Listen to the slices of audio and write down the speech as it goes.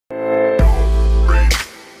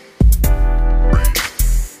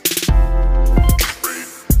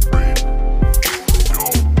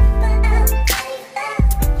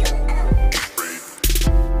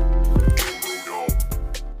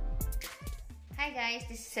Hi guys,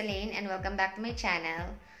 this is Elaine and welcome back to my channel.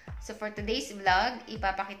 So for today's vlog,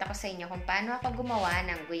 ipapakita ko sa inyo kung paano ako gumawa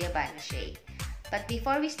ng Guyabano Shake. But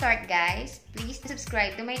before we start guys, please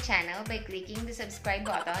subscribe to my channel by clicking the subscribe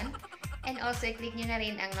button and also click nyo na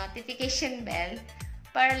rin ang notification bell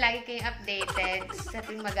para lagi kayong updated sa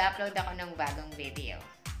tuwing mag-upload ako ng bagong video.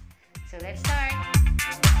 So let's start!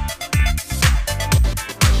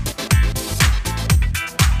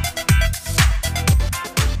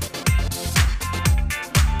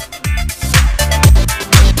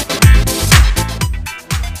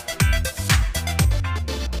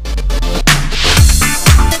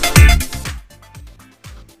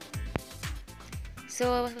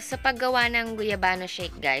 So, sa paggawa ng Guyabano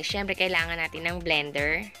Shake guys, syempre kailangan natin ng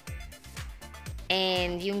blender.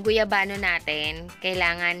 And yung guyabano natin,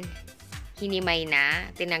 kailangan hinimay na.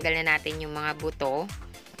 Tinanggal na natin yung mga buto.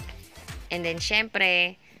 And then,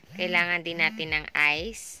 syempre, kailangan din natin ng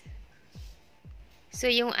ice. So,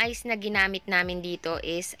 yung ice na ginamit namin dito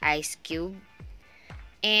is ice cube.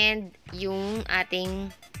 And yung ating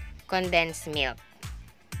condensed milk.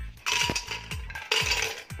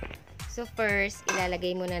 So first,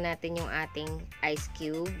 ilalagay muna natin yung ating ice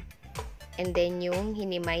cube and then yung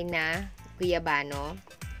hinimay na guyabano.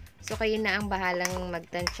 So kayo na ang bahalang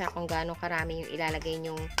magtansya kung gaano karami yung ilalagay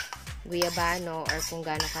yung guyabano or kung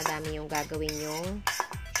gaano kadami yung gagawin yung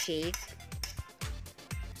shake.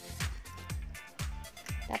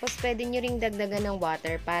 Tapos pwede nyo ring dagdagan ng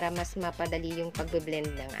water para mas mapadali yung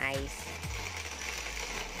pagbe-blend ng ice.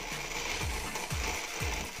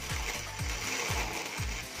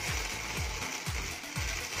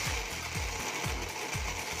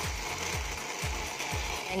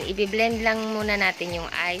 And i-blend lang muna natin yung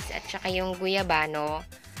ice at saka yung guyabano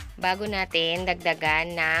bago natin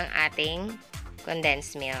dagdagan ng ating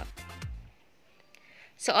condensed milk.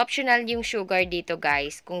 So, optional yung sugar dito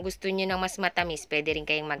guys. Kung gusto nyo ng mas matamis, pwede rin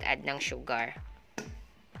kayong mag-add ng sugar.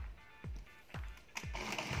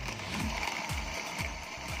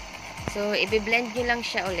 So, i-blend nyo lang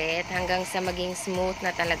siya ulit hanggang sa maging smooth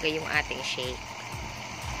na talaga yung ating shake.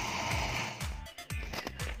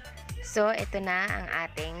 So, ito na ang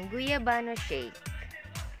ating Guyabano Shake.